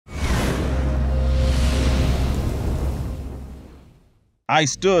I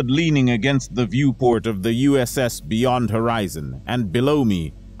stood leaning against the viewport of the USS Beyond Horizon, and below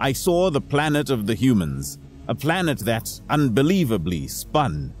me, I saw the planet of the humans, a planet that unbelievably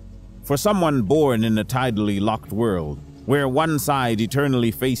spun. For someone born in a tidally locked world, where one side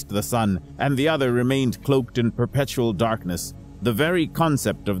eternally faced the sun and the other remained cloaked in perpetual darkness, the very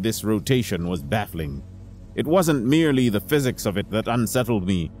concept of this rotation was baffling. It wasn't merely the physics of it that unsettled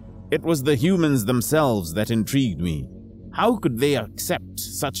me, it was the humans themselves that intrigued me. How could they accept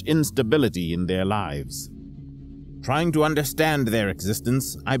such instability in their lives? Trying to understand their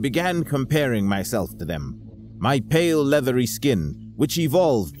existence, I began comparing myself to them. My pale, leathery skin, which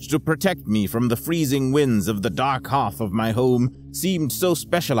evolved to protect me from the freezing winds of the dark hearth of my home, seemed so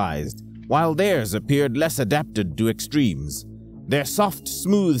specialized, while theirs appeared less adapted to extremes. Their soft,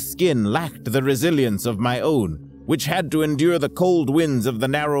 smooth skin lacked the resilience of my own, which had to endure the cold winds of the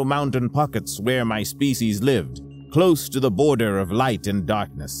narrow mountain pockets where my species lived, close to the border of light and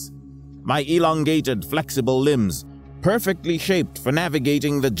darkness. My elongated, flexible limbs, perfectly shaped for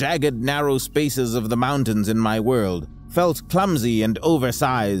navigating the jagged, narrow spaces of the mountains in my world, felt clumsy and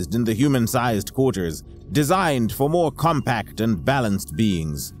oversized in the human-sized quarters, designed for more compact and balanced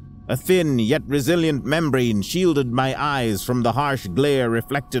beings. A thin yet resilient membrane shielded my eyes from the harsh glare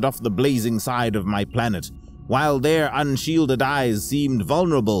reflected off the blazing side of my planet, while their unshielded eyes seemed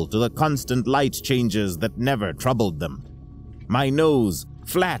vulnerable to the constant light changes that never troubled them. My nose,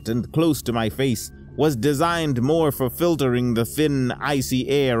 flat and close to my face, was designed more for filtering the thin, icy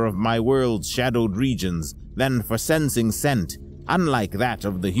air of my world's shadowed regions than for sensing scent, unlike that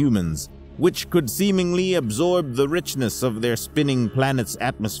of the humans, which could seemingly absorb the richness of their spinning planet's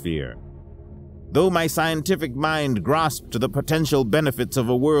atmosphere. Though my scientific mind grasped the potential benefits of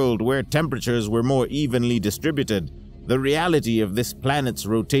a world where temperatures were more evenly distributed, the reality of this planet's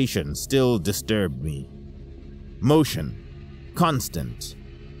rotation still disturbed me. Motion, constant,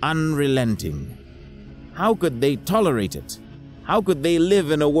 unrelenting. How could they tolerate it? How could they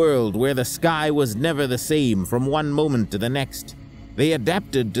live in a world where the sky was never the same from one moment to the next? They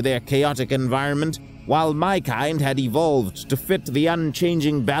adapted to their chaotic environment, while my kind had evolved to fit the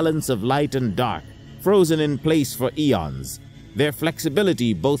unchanging balance of light and dark, frozen in place for eons. Their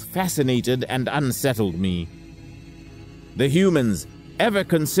flexibility both fascinated and unsettled me. The humans, ever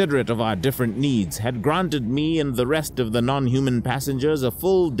considerate of our different needs, had granted me and the rest of the non-human passengers a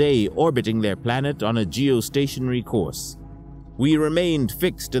full day orbiting their planet on a geostationary course. We remained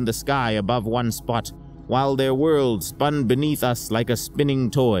fixed in the sky above one spot, while their world spun beneath us like a spinning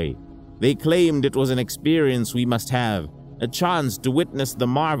toy. They claimed it was an experience we must have, a chance to witness the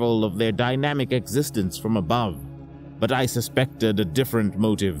marvel of their dynamic existence from above. But I suspected a different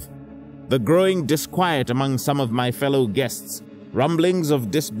motive. The growing disquiet among some of my fellow guests, rumblings of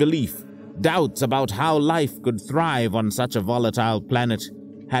disbelief, doubts about how life could thrive on such a volatile planet,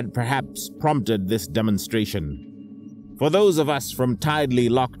 had perhaps prompted this demonstration. For those of us from tidally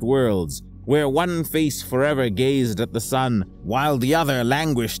locked worlds, where one face forever gazed at the sun, while the other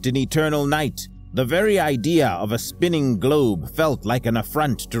languished in eternal night, the very idea of a spinning globe felt like an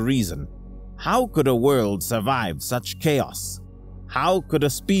affront to reason. How could a world survive such chaos? How could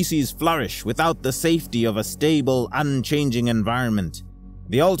a species flourish without the safety of a stable, unchanging environment?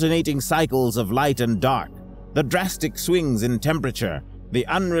 The alternating cycles of light and dark, the drastic swings in temperature, the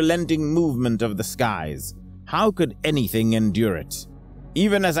unrelenting movement of the skies. How could anything endure it?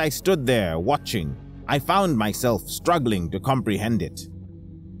 Even as I stood there watching, I found myself struggling to comprehend it.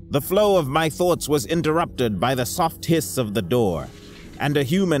 The flow of my thoughts was interrupted by the soft hiss of the door, and a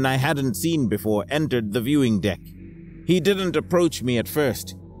human I hadn't seen before entered the viewing deck. He didn't approach me at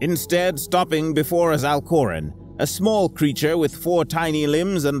first, instead stopping before us Alcoran, a small creature with 4 tiny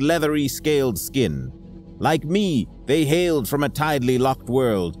limbs and leathery scaled skin. Like me, they hailed from a tidally locked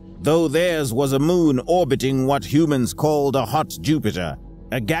world, though theirs was a moon orbiting what humans called a hot Jupiter,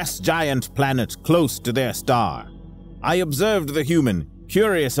 a gas giant planet close to their star. I observed the human,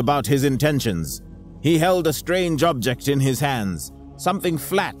 curious about his intentions. He held a strange object in his hands, something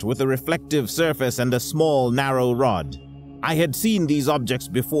flat with a reflective surface and a small, narrow rod. I had seen these objects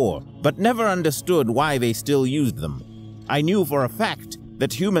before, but never understood why they still used them. I knew for a fact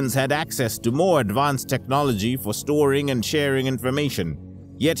that humans had access to more advanced technology for storing and sharing information.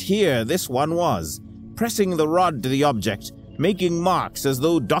 Yet here this one was, pressing the rod to the object, making marks as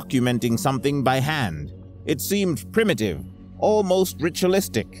though documenting something by hand. It seemed primitive, almost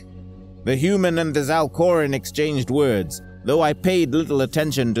ritualistic. The human and the Zalcoran exchanged words, though I paid little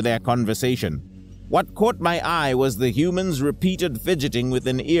attention to their conversation. What caught my eye was the human's repeated fidgeting with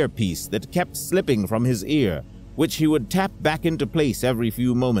an earpiece that kept slipping from his ear, which he would tap back into place every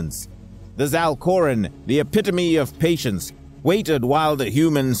few moments. The Zalcoran, the epitome of patience, waited while the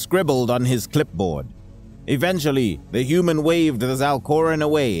human scribbled on his clipboard. Eventually, the human waved the Zalcoran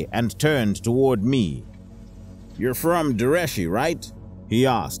away and turned toward me. "You're from Dureshi, right?" he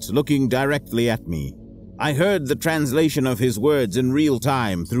asked, looking directly at me. I heard the translation of his words in real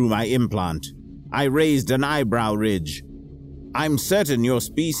time through my implant. I raised an eyebrow ridge. "I'm certain your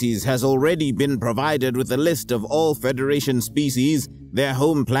species has already been provided with a list of all Federation species, their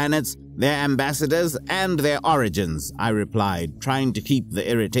home planets, their ambassadors, and their origins," I replied, trying to keep the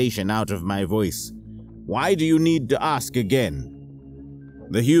irritation out of my voice. "Why do you need to ask again?"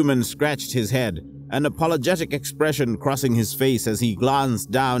 The human scratched his head, an apologetic expression crossing his face as he glanced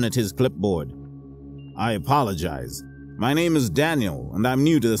down at his clipboard. "I apologize. My name is Daniel, and I'm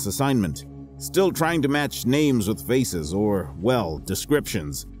new to this assignment. Still trying to match names with faces, or, well,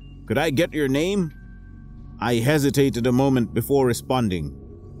 descriptions. Could I get your name?" I hesitated a moment before responding.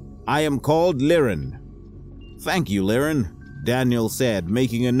 "I am called Liren." "Thank you, Liren," Daniel said,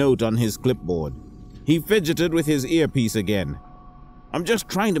 making a note on his clipboard. He fidgeted with his earpiece again. "I'm just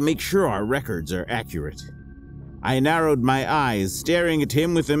trying to make sure our records are accurate." I narrowed my eyes, staring at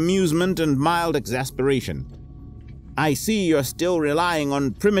him with amusement and mild exasperation. "I see you're still relying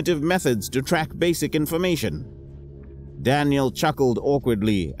on primitive methods to track basic information." Daniel chuckled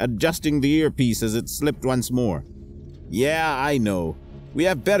awkwardly, adjusting the earpiece as it slipped once more. "Yeah, I know. We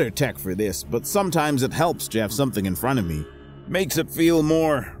have better tech for this, but sometimes it helps to have something in front of me. Makes it feel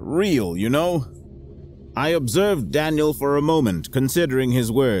more real, you know?" I observed Daniel for a moment, considering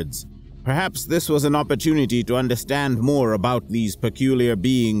his words. Perhaps this was an opportunity to understand more about these peculiar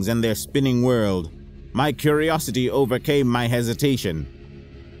beings and their spinning world. My curiosity overcame my hesitation.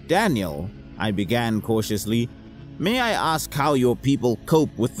 "Daniel," I began cautiously, "may I ask how your people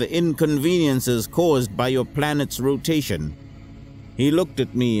cope with the inconveniences caused by your planet's rotation?" He looked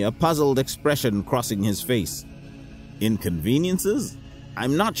at me, a puzzled expression crossing his face. "Inconveniences?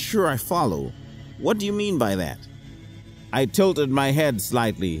 I'm not sure I follow. What do you mean by that?" I tilted my head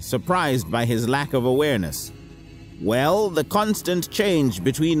slightly, surprised by his lack of awareness. "Well, the constant change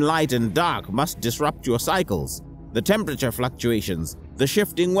between light and dark must disrupt your cycles. The temperature fluctuations, the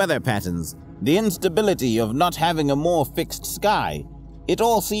shifting weather patterns, the instability of not having a more fixed sky. It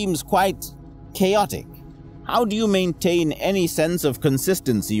all seems quite chaotic. How do you maintain any sense of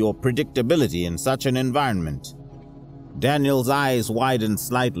consistency or predictability in such an environment?" Daniel's eyes widened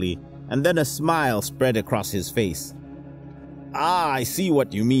slightly, and then a smile spread across his face. "Ah, I see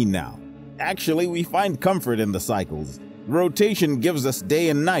what you mean now. Actually, we find comfort in the cycles. Rotation gives us day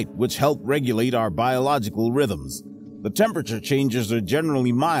and night, which help regulate our biological rhythms. The temperature changes are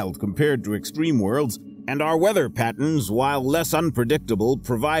generally mild compared to extreme worlds, and our weather patterns, while less unpredictable,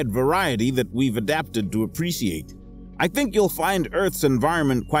 provide variety that we've adapted to appreciate. I think you'll find Earth's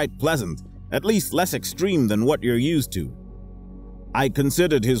environment quite pleasant, at least less extreme than what you're used to." I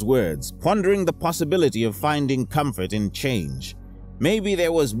considered his words, pondering the possibility of finding comfort in change. Maybe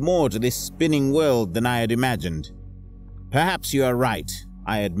there was more to this spinning world than I had imagined. "Perhaps you are right,"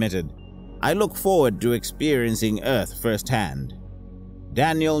 I admitted. "I look forward to experiencing Earth firsthand."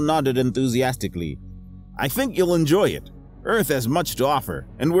 Daniel nodded enthusiastically. "I think you'll enjoy it. Earth has much to offer,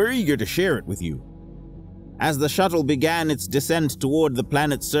 and we're eager to share it with you." As the shuttle began its descent toward the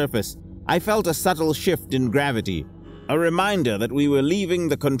planet's surface, I felt a subtle shift in gravity, a reminder that we were leaving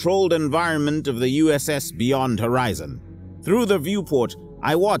the controlled environment of the USS Beyond Horizon. Through the viewport,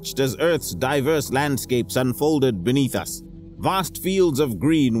 I watched as Earth's diverse landscapes unfolded beneath us. Vast fields of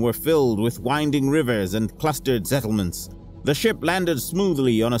green were filled with winding rivers and clustered settlements. The ship landed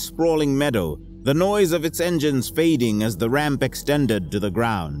smoothly on a sprawling meadow, the noise of its engines fading as the ramp extended to the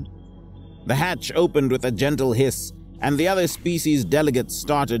ground. The hatch opened with a gentle hiss, and the other species delegates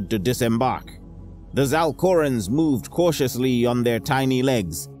started to disembark. The Zalcorans moved cautiously on their tiny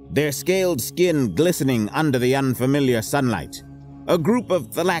legs, their scaled skin glistening under the unfamiliar sunlight. A group of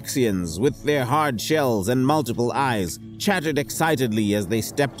Thalaxians, with their hard shells and multiple eyes, chattered excitedly as they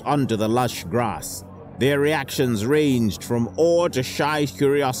stepped onto the lush grass. Their reactions ranged from awe to shy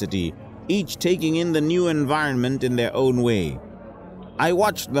curiosity, each taking in the new environment in their own way. I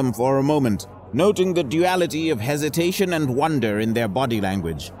watched them for a moment, noting the duality of hesitation and wonder in their body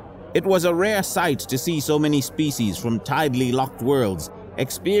language. It was a rare sight to see so many species from tidally locked worlds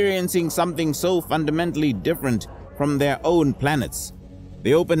experiencing something so fundamentally different from their own planets.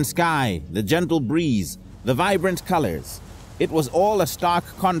 The open sky, the gentle breeze, the vibrant colors. It was all a stark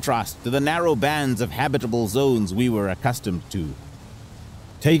contrast to the narrow bands of habitable zones we were accustomed to.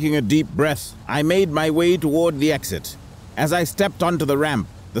 Taking a deep breath, I made my way toward the exit. As I stepped onto the ramp,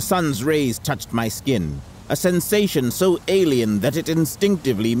 the sun's rays touched my skin, a sensation so alien that it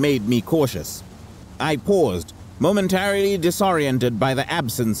instinctively made me cautious. I paused, momentarily disoriented by the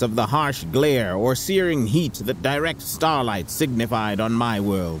absence of the harsh glare or searing heat that direct starlight signified on my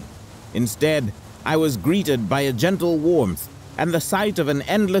world. Instead, I was greeted by a gentle warmth and the sight of an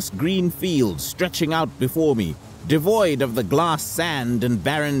endless green field stretching out before me, devoid of the glass sand and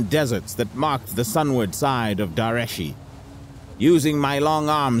barren deserts that marked the sunward side of Dareshi. Using my long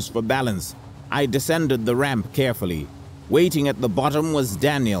arms for balance, I descended the ramp carefully. Waiting at the bottom was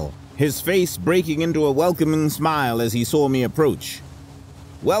Daniel, his face breaking into a welcoming smile as he saw me approach.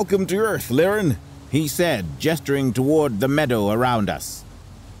 "Welcome to Earth, Liren," he said, gesturing toward the meadow around us.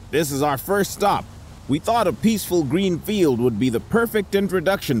 "This is our first stop. We thought a peaceful green field would be the perfect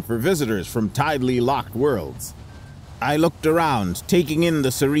introduction for visitors from tidally locked worlds." I looked around, taking in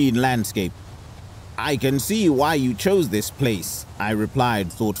the serene landscape. "I can see why you chose this place," I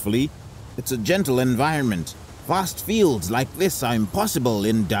replied thoughtfully. "It's a gentle environment. Vast fields like this are impossible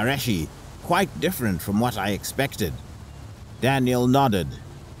in Dareshi, quite different from what I expected." Daniel nodded.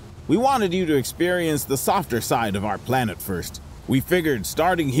 "We wanted you to experience the softer side of our planet first. We figured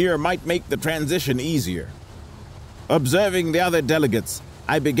starting here might make the transition easier." Observing the other delegates,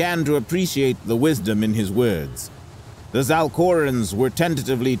 I began to appreciate the wisdom in his words. The Zalkorans were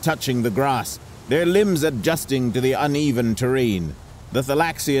tentatively touching the grass, their limbs adjusting to the uneven terrain. The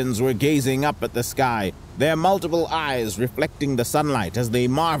Thalaxians were gazing up at the sky, their multiple eyes reflecting the sunlight as they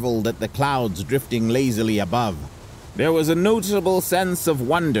marveled at the clouds drifting lazily above. There was a noticeable sense of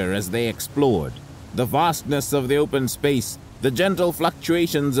wonder as they explored. The vastness of the open space, the gentle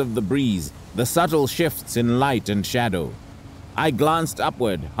fluctuations of the breeze, the subtle shifts in light and shadow. I glanced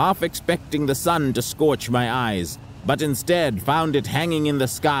upward, half expecting the sun to scorch my eyes, but instead found it hanging in the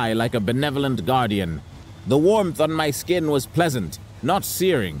sky like a benevolent guardian. The warmth on my skin was pleasant, not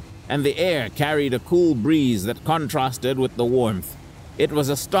searing, and the air carried a cool breeze that contrasted with the warmth. It was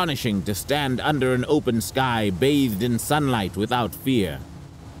astonishing to stand under an open sky bathed in sunlight without fear.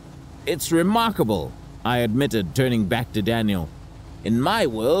 "It's remarkable," I admitted, turning back to Daniel. "In my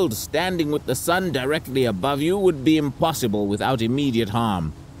world, standing with the sun directly above you would be impossible without immediate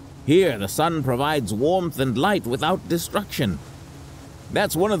harm. Here, the sun provides warmth and light without destruction."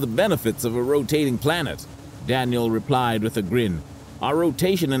 "That's one of the benefits of a rotating planet," Daniel replied with a grin. "Our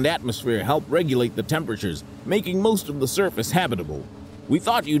rotation and atmosphere help regulate the temperatures, making most of the surface habitable. We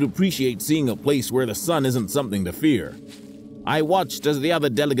thought you'd appreciate seeing a place where the sun isn't something to fear." I watched as the other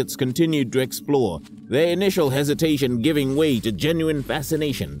delegates continued to explore, their initial hesitation giving way to genuine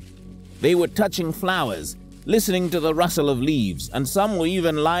fascination. They were touching flowers, listening to the rustle of leaves, and some were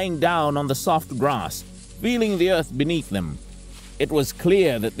even lying down on the soft grass, feeling the earth beneath them. It was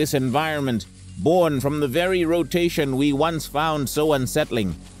clear that this environment, born from the very rotation we once found so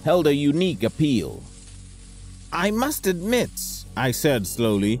unsettling, held a unique appeal. "I must admit," I said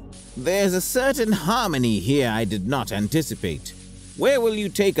slowly, "there's a certain harmony here I did not anticipate. Where will you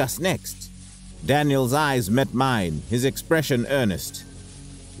take us next?" Daniel's eyes met mine, his expression earnest.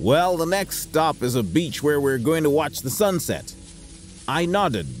 "Well, the next stop is a beach where we're going to watch the sunset." I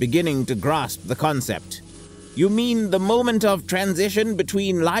nodded, beginning to grasp the concept. "You mean the moment of transition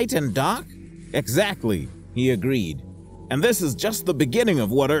between light and dark?" "Exactly," he agreed. "And this is just the beginning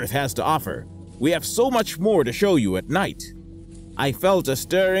of what Earth has to offer. We have so much more to show you at night." I felt a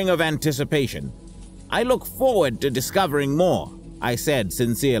stirring of anticipation. "I look forward to discovering more," I said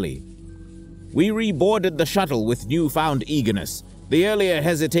sincerely. We reboarded the shuttle with newfound eagerness, the earlier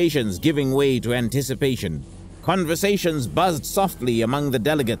hesitations giving way to anticipation. Conversations buzzed softly among the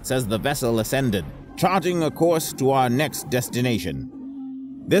delegates as the vessel ascended, charting a course to our next destination.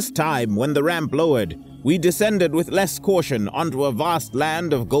 This time, when the ramp lowered, we descended with less caution onto a vast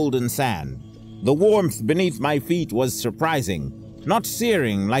land of golden sand. The warmth beneath my feet was surprising, not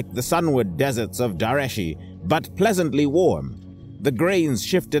searing like the sunward deserts of Dareshi, but pleasantly warm. The grains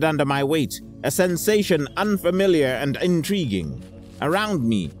shifted under my weight, a sensation unfamiliar and intriguing. Around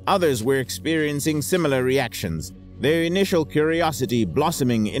me, others were experiencing similar reactions, their initial curiosity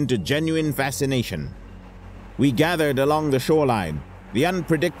blossoming into genuine fascination. We gathered along the shoreline, the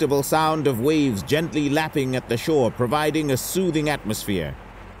unpredictable sound of waves gently lapping at the shore providing a soothing atmosphere.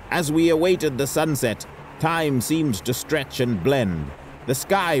 As we awaited the sunset, time seemed to stretch and blend. The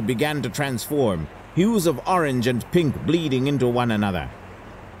sky began to transform, hues of orange and pink bleeding into one another.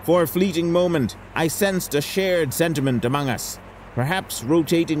 For a fleeting moment, I sensed a shared sentiment among us. Perhaps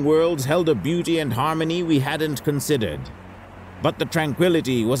rotating worlds held a beauty and harmony we hadn't considered. But the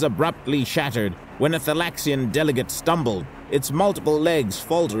tranquility was abruptly shattered when a Thalaxian delegate stumbled, its multiple legs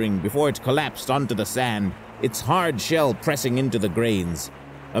faltering before it collapsed onto the sand, its hard shell pressing into the grains.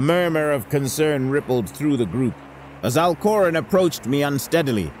 A murmur of concern rippled through the group. A Zalkoran approached me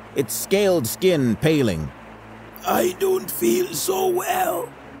unsteadily, its scaled skin paling. I don't feel so well,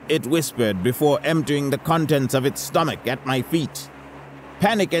 it whispered before emptying the contents of its stomach at my feet.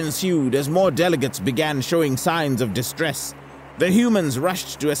 Panic ensued as more delegates began showing signs of distress. The humans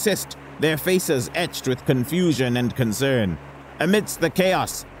rushed to assist, their faces etched with confusion and concern. Amidst the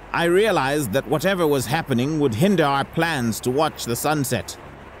chaos, I realized that whatever was happening would hinder our plans to watch the sunset.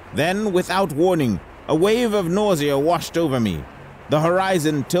 Then, without warning, a wave of nausea washed over me. The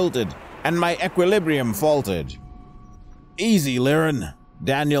horizon tilted, and my equilibrium faltered. "Easy, Liren,"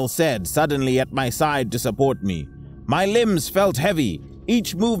 Daniel said suddenly at my side to support me. My limbs felt heavy,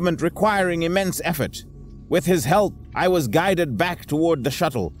 each movement requiring immense effort. With his help, I was guided back toward the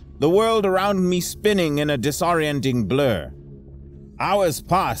shuttle, the world around me spinning in a disorienting blur. Hours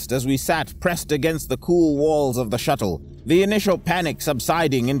passed as we sat pressed against the cool walls of the shuttle, the initial panic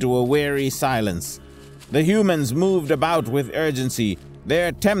subsiding into a weary silence. The humans moved about with urgency, their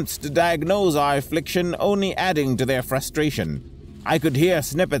attempts to diagnose our affliction only adding to their frustration. I could hear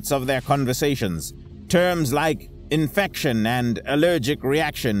snippets of their conversations, terms like infection and allergic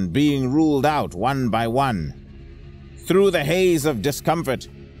reaction being ruled out one by one. Through the haze of discomfort,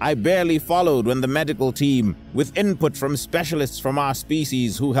 I barely followed when the medical team, with input from specialists from our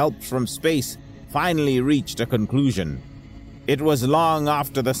species who helped from space, finally reached a conclusion. It was long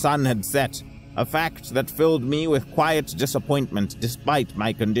after the sun had set, a fact that filled me with quiet disappointment despite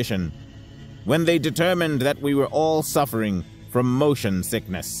my condition, when they determined that we were all suffering from motion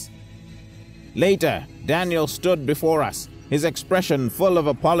sickness. Later, Daniel stood before us, his expression full of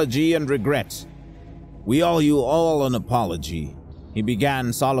apology and regret. "We owe you all an apology," he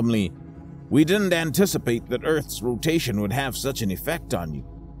began solemnly. "We didn't anticipate that Earth's rotation would have such an effect on you.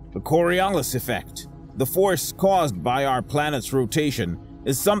 The Coriolis effect, the force caused by our planet's rotation,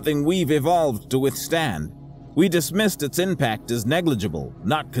 is something we've evolved to withstand. We dismissed its impact as negligible,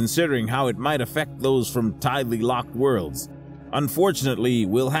 not considering how it might affect those from tidally locked worlds. Unfortunately,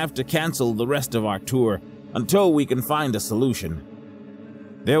 we'll have to cancel the rest of our tour until we can find a solution."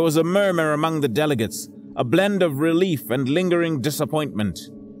 There was a murmur among the delegates, a blend of relief and lingering disappointment.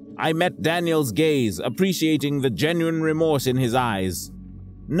 I met Daniel's gaze, appreciating the genuine remorse in his eyes.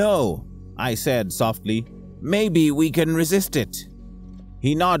 "No," I said softly. "Maybe we can resist it."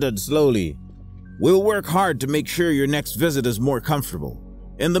 He nodded slowly. "We'll work hard to make sure your next visit is more comfortable.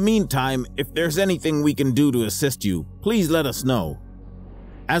 In the meantime, if there's anything we can do to assist you, please let us know."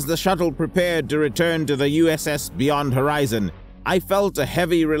 As the shuttle prepared to return to the USS Beyond Horizon, I felt a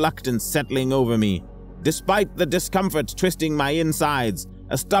heavy reluctance settling over me. Despite the discomfort twisting my insides,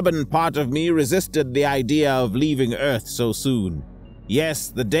 a stubborn part of me resisted the idea of leaving Earth so soon. Yes,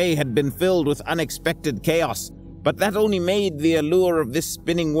 the day had been filled with unexpected chaos, but that only made the allure of this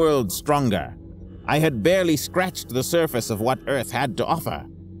spinning world stronger. I had barely scratched the surface of what Earth had to offer.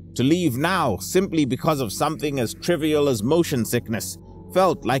 To leave now, simply because of something as trivial as motion sickness,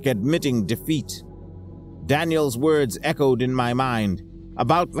 felt like admitting defeat. Daniel's words echoed in my mind,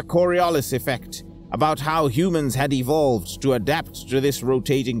 about the Coriolis effect, about how humans had evolved to adapt to this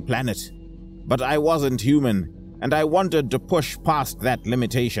rotating planet. But I wasn't human, and I wanted to push past that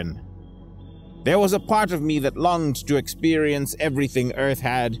limitation. There was a part of me that longed to experience everything Earth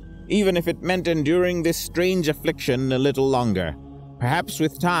had, even if it meant enduring this strange affliction a little longer. Perhaps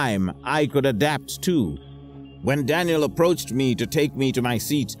with time, I could adapt too. When Daniel approached me to take me to my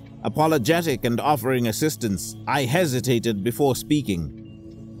seat, apologetic and offering assistance, I hesitated before speaking.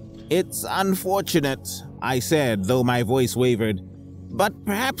 "It's unfortunate," I said, though my voice wavered, "but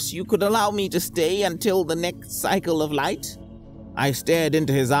perhaps you could allow me to stay until the next cycle of light?" I stared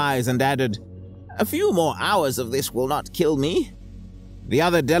into his eyes and added, "A few more hours of this will not kill me." The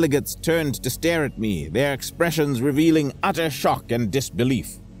other delegates turned to stare at me, their expressions revealing utter shock and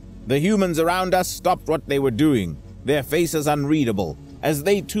disbelief. The humans around us stopped what they were doing, their faces unreadable, as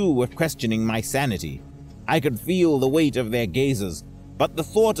they too were questioning my sanity. I could feel the weight of their gazes, but the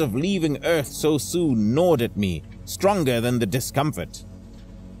thought of leaving Earth so soon gnawed at me, stronger than the discomfort.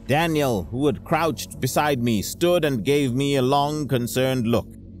 Daniel, who had crouched beside me, stood and gave me a long, concerned look.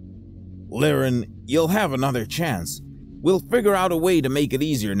 "Liren, you'll have another chance. We'll figure out a way to make it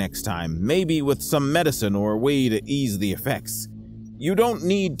easier next time, maybe with some medicine or a way to ease the effects. You don't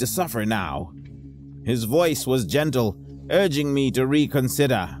need to suffer now." His voice was gentle, urging me to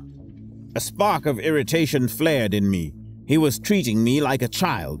reconsider. A spark of irritation flared in me. He was treating me like a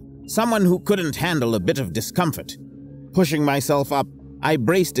child, someone who couldn't handle a bit of discomfort. Pushing myself up, I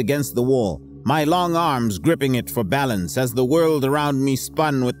braced against the wall, my long arms gripping it for balance as the world around me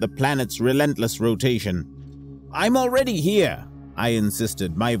spun with the planet's relentless rotation. "I'm already here," I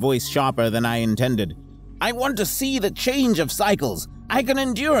insisted, my voice sharper than I intended. "I want to see the change of cycles. I can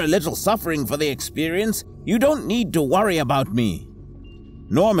endure a little suffering for the experience. You don't need to worry about me."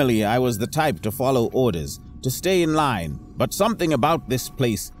 Normally, I was the type to follow orders, to stay in line, but something about this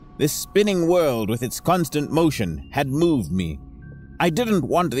place, this spinning world with its constant motion, had moved me. I didn't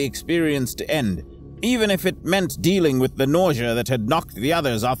want the experience to end, even if it meant dealing with the nausea that had knocked the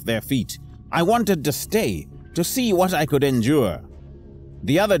others off their feet. I wanted to stay, to see what I could endure.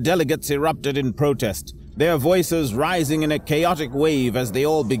 The other delegates erupted in protest, their voices rising in a chaotic wave as they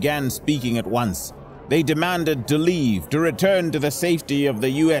all began speaking at once. They demanded to leave, to return to the safety of the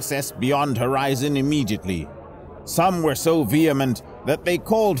USS Beyond Horizon immediately. Some were so vehement that they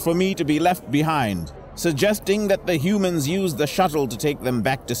called for me to be left behind, suggesting that the humans use the shuttle to take them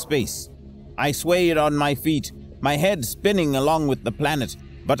back to space. I swayed on my feet, my head spinning along with the planet,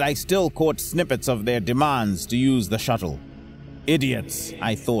 but I still caught snippets of their demands to use the shuttle. Idiots,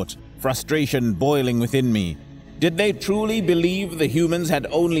 I thought, frustration boiling within me. Did they truly believe the humans had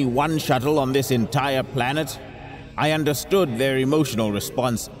only one shuttle on this entire planet? I understood their emotional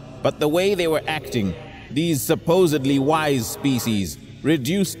response, but the way they were acting, these supposedly wise species,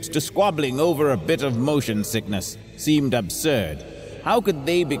 reduced to squabbling over a bit of motion sickness, seemed absurd. How could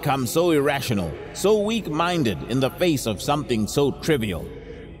they become so irrational, so weak-minded in the face of something so trivial?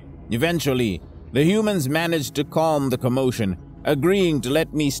 Eventually, the humans managed to calm the commotion, agreeing to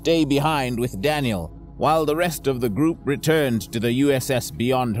let me stay behind with Daniel, while the rest of the group returned to the USS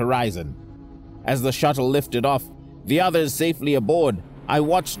Beyond Horizon. As the shuttle lifted off, the others safely aboard, I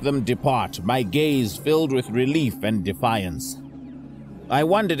watched them depart, my gaze filled with relief and defiance. I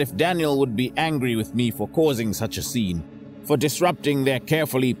wondered if Daniel would be angry with me for causing such a scene, for disrupting their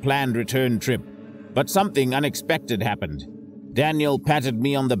carefully planned return trip, but something unexpected happened. Daniel patted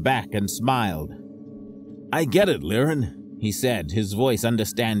me on the back and smiled. "I get it, Liren," he said, his voice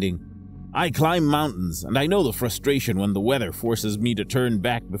understanding. "I climb mountains, and I know the frustration when the weather forces me to turn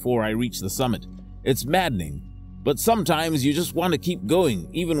back before I reach the summit. It's maddening, but sometimes you just want to keep going,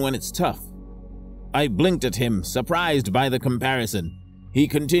 even when it's tough." I blinked at him, surprised by the comparison. He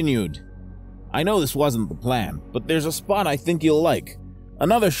continued, "I know this wasn't the plan, but there's a spot I think you'll like.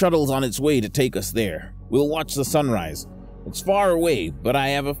 Another shuttle's on its way to take us there. We'll watch the sunrise. It's far away, but I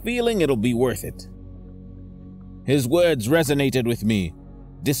have a feeling it'll be worth it." His words resonated with me.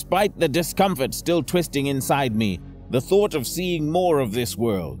 Despite the discomfort still twisting inside me, the thought of seeing more of this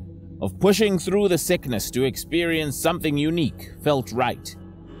world, of pushing through the sickness to experience something unique, felt right.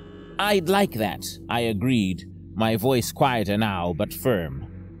 "I'd like that," I agreed, my voice quieter now but firm.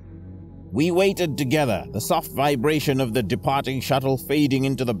 We waited together, the soft vibration of the departing shuttle fading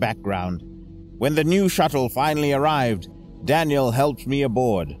into the background. When the new shuttle finally arrived, Daniel helped me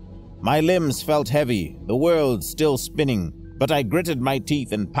aboard. My limbs felt heavy, the world still spinning, but I gritted my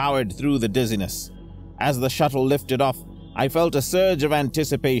teeth and powered through the dizziness. As the shuttle lifted off, I felt a surge of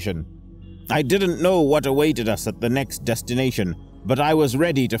anticipation. I didn't know what awaited us at the next destination, but I was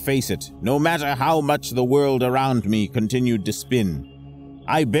ready to face it, no matter how much the world around me continued to spin.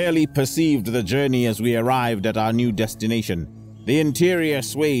 I barely perceived the journey as we arrived at our new destination. The interior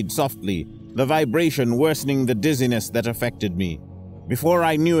swayed softly, the vibration worsening the dizziness that affected me. Before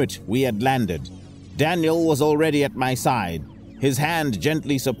I knew it, we had landed. Daniel was already at my side, his hand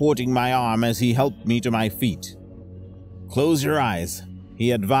gently supporting my arm as he helped me to my feet. "Close your eyes,"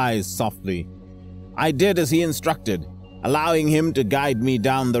 he advised softly. I did as he instructed, allowing him to guide me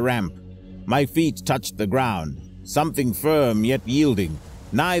down the ramp. My feet touched the ground, something firm yet yielding,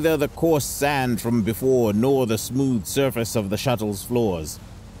 neither the coarse sand from before nor the smooth surface of the shuttle's floors.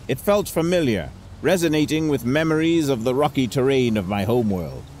 It felt familiar, resonating with memories of the rocky terrain of my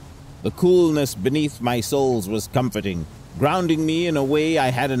homeworld. The coolness beneath my soles was comforting, grounding me in a way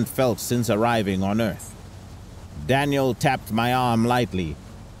I hadn't felt since arriving on Earth. Daniel tapped my arm lightly.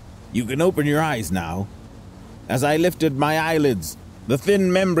 "You can open your eyes now." As I lifted my eyelids, the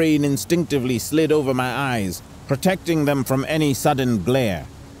thin membrane instinctively slid over my eyes, protecting them from any sudden glare.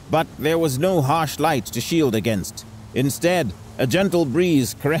 But there was no harsh light to shield against. Instead, a gentle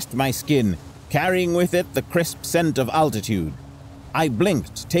breeze caressed my skin, carrying with it the crisp scent of altitude. I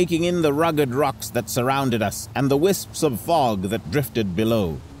blinked, taking in the rugged rocks that surrounded us and the wisps of fog that drifted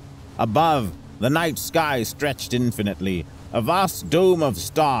below. Above, the night sky stretched infinitely, a vast dome of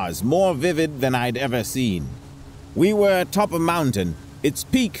stars more vivid than I'd ever seen. We were atop a mountain, its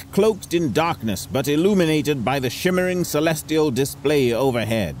peak cloaked in darkness but illuminated by the shimmering celestial display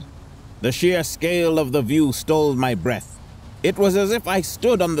overhead. The sheer scale of the view stole my breath. It was as if I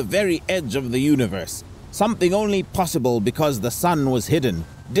stood on the very edge of the universe, something only possible because the sun was hidden,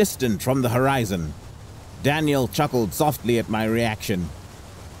 distant from the horizon. Daniel chuckled softly at my reaction.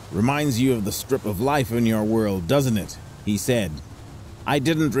 "Reminds you of the strip of life in your world, doesn't it?" he said. I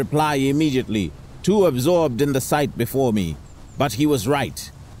didn't reply immediately, too absorbed in the sight before me. But he was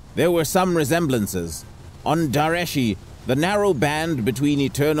right. There were some resemblances. On Dareshi, the narrow band between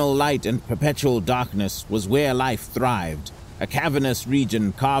eternal light and perpetual darkness was where life thrived, a cavernous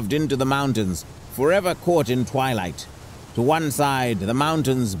region carved into the mountains, forever caught in twilight. To one side, the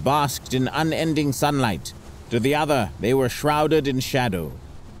mountains basked in unending sunlight. To the other, they were shrouded in shadow.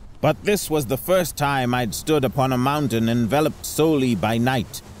 But this was the first time I'd stood upon a mountain enveloped solely by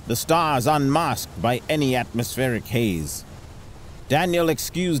night, the stars unmasked by any atmospheric haze. Daniel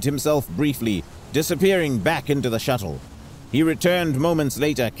excused himself briefly, disappearing back into the shuttle. He returned moments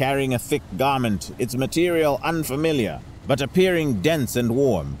later carrying a thick garment, its material unfamiliar, but appearing dense and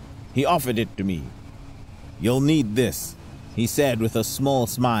warm. He offered it to me. "You'll need this," he said with a small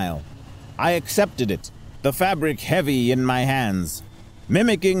smile. I accepted it, the fabric heavy in my hands.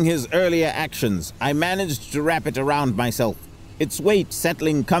 Mimicking his earlier actions, I managed to wrap it around myself, its weight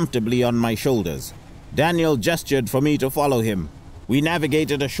settling comfortably on my shoulders. Daniel gestured for me to follow him. We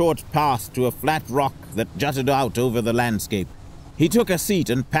navigated a short path to a flat rock that jutted out over the landscape. He took a seat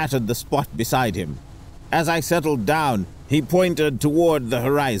and patted the spot beside him. As I settled down, he pointed toward the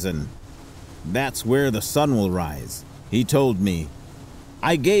horizon. "That's where the sun will rise," he told me.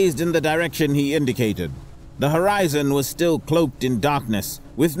 I gazed in the direction he indicated. The horizon was still cloaked in darkness,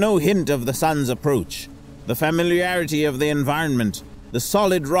 with no hint of the sun's approach. The familiarity of the environment, the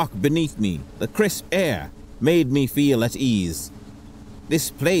solid rock beneath me, the crisp air, made me feel at ease. "This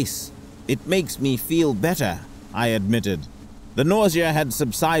place, it makes me feel better," I admitted. The nausea had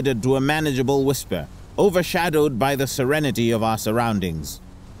subsided to a manageable whisper, overshadowed by the serenity of our surroundings.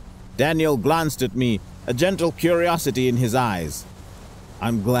 Daniel glanced at me, a gentle curiosity in his eyes.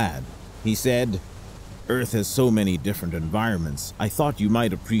 "I'm glad," he said. "Earth has so many different environments. I thought you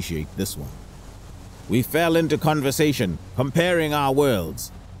might appreciate this one." We fell into conversation, comparing our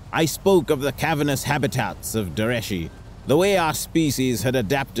worlds. I spoke of the cavernous habitats of Dareshi, the way our species had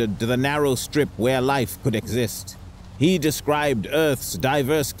adapted to the narrow strip where life could exist. He described Earth's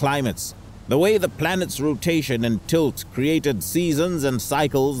diverse climates, the way the planet's rotation and tilt created seasons and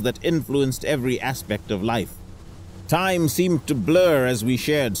cycles that influenced every aspect of life. Time seemed to blur as we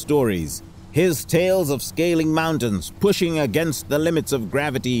shared stories, his tales of scaling mountains, pushing against the limits of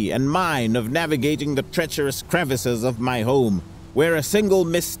gravity, and mine of navigating the treacherous crevices of my home, where a single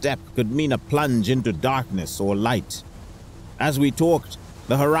misstep could mean a plunge into darkness or light. As we talked,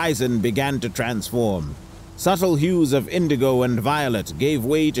 the horizon began to transform. Subtle hues of indigo and violet gave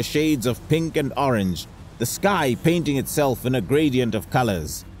way to shades of pink and orange, the sky painting itself in a gradient of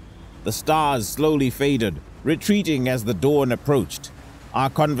colors. The stars slowly faded, retreating as the dawn approached. Our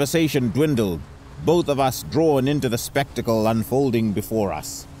conversation dwindled, both of us drawn into the spectacle unfolding before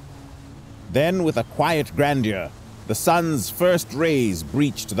us. Then, with a quiet grandeur, the sun's first rays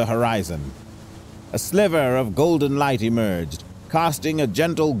breached the horizon. A sliver of golden light emerged, casting a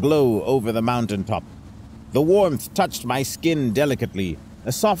gentle glow over the mountaintop. The warmth touched my skin delicately,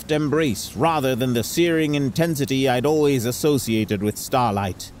 a soft embrace rather than the searing intensity I'd always associated with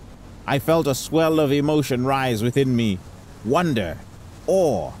starlight. I felt a swell of emotion rise within me, wonder,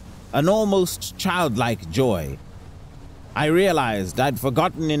 awe, an almost childlike joy. I realized I'd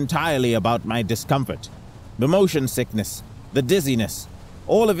forgotten entirely about my discomfort. The motion sickness, the dizziness,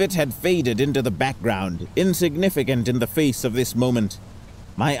 all of it had faded into the background, insignificant in the face of this moment.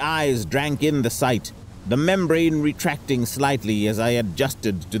 My eyes drank in the sight, the membrane retracting slightly as I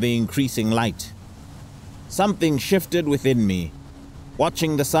adjusted to the increasing light. Something shifted within me.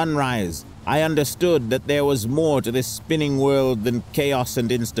 Watching the sunrise, I understood that there was more to this spinning world than chaos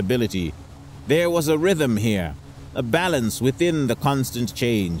and instability. There was a rhythm here, a balance within the constant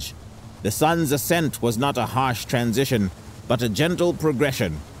change. The sun's ascent was not a harsh transition, but a gentle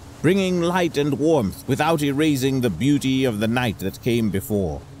progression, bringing light and warmth without erasing the beauty of the night that came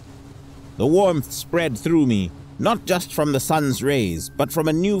before. The warmth spread through me, not just from the sun's rays, but from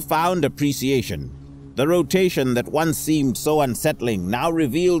a newfound appreciation. The rotation that once seemed so unsettling now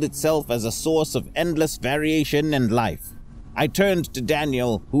revealed itself as a source of endless variation and life. I turned to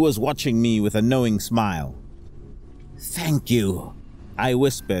Daniel, who was watching me with a knowing smile. "Thank you," I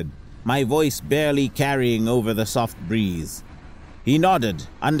whispered, my voice barely carrying over the soft breeze. He nodded,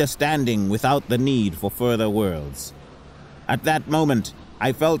 understanding without the need for further words. At that moment,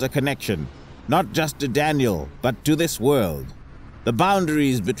 I felt a connection, not just to Daniel, but to this world. The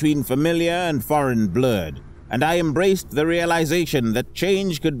boundaries between familiar and foreign blurred, and I embraced the realization that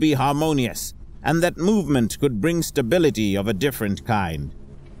change could be harmonious, and that movement could bring stability of a different kind.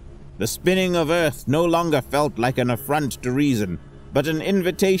 The spinning of Earth no longer felt like an affront to reason, but an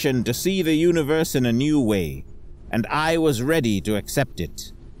invitation to see the universe in a new way. and I was ready to accept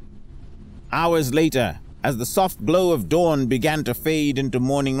it. Hours later, as the soft glow of dawn began to fade into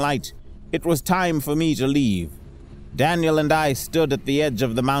morning light, it was time for me to leave. Daniel and I stood at the edge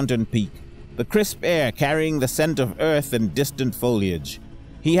of the mountain peak, the crisp air carrying the scent of earth and distant foliage.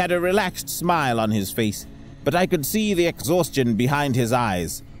 He had a relaxed smile on his face, but I could see the exhaustion behind his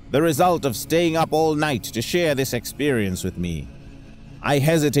eyes, the result of staying up all night to share this experience with me. I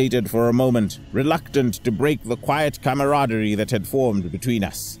hesitated for a moment, reluctant to break the quiet camaraderie that had formed between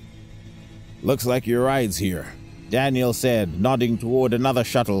us. "Looks like your ride's here," Daniel said, nodding toward another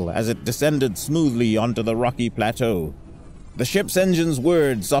shuttle as it descended smoothly onto the rocky plateau. The ship's engines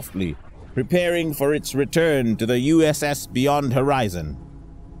whirred softly, preparing for its return to the USS Beyond Horizon.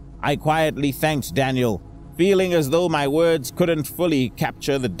 I quietly thanked Daniel, feeling as though my words couldn't fully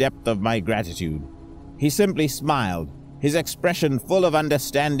capture the depth of my gratitude. He simply smiled, his expression full of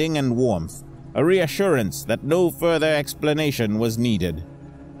understanding and warmth, a reassurance that no further explanation was needed.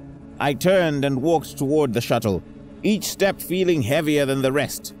 I turned and walked toward the shuttle, each step feeling heavier than the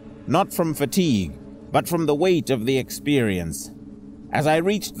rest, not from fatigue, but from the weight of the experience. As I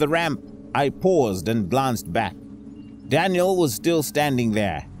reached the ramp, I paused and glanced back. Daniel was still standing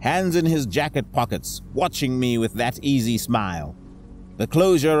there, hands in his jacket pockets, watching me with that easy smile. The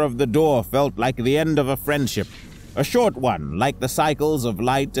closure of the door felt like the end of a friendship, a short one like the cycles of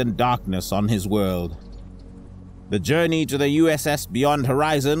light and darkness on his world. The journey to the USS Beyond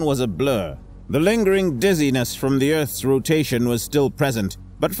Horizon was a blur. The lingering dizziness from the Earth's rotation was still present,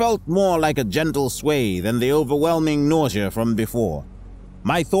 but felt more like a gentle sway than the overwhelming nausea from before.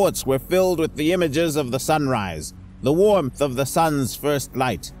 My thoughts were filled with the images of the sunrise, the warmth of the sun's first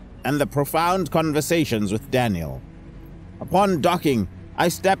light, and the profound conversations with Daniel. Upon docking, I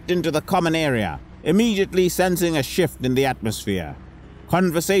stepped into the common area, immediately sensing a shift in the atmosphere.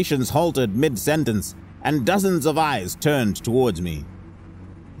 Conversations halted mid-sentence, and dozens of eyes turned towards me.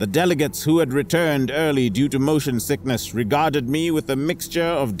 The delegates who had returned early due to motion sickness regarded me with a mixture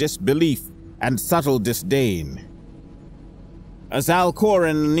of disbelief and subtle disdain. A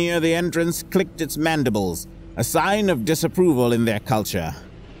Zalcoran near the entrance clicked its mandibles, a sign of disapproval in their culture.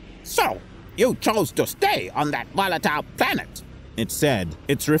 "So, you chose to stay on that volatile planet," it said,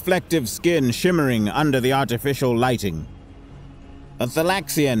 its reflective skin shimmering under the artificial lighting. A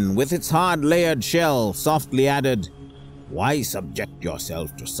Thalaxian, with its hard layered shell, softly added, "Why subject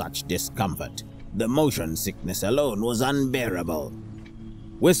yourself to such discomfort? The motion sickness alone was unbearable."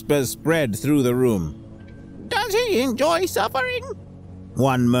 Whispers spread through the room. "Does he enjoy suffering?"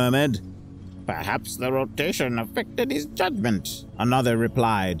 one murmured. "Perhaps the rotation affected his judgment," another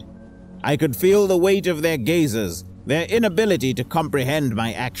replied. I could feel the weight of their gazes, their inability to comprehend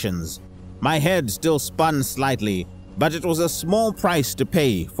my actions. My head still spun slightly, but it was a small price to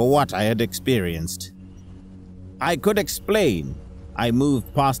pay for what I had experienced. I could explain. I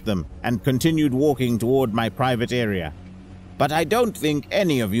moved past them and continued walking toward my private area. But I don't think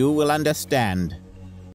any of you will understand.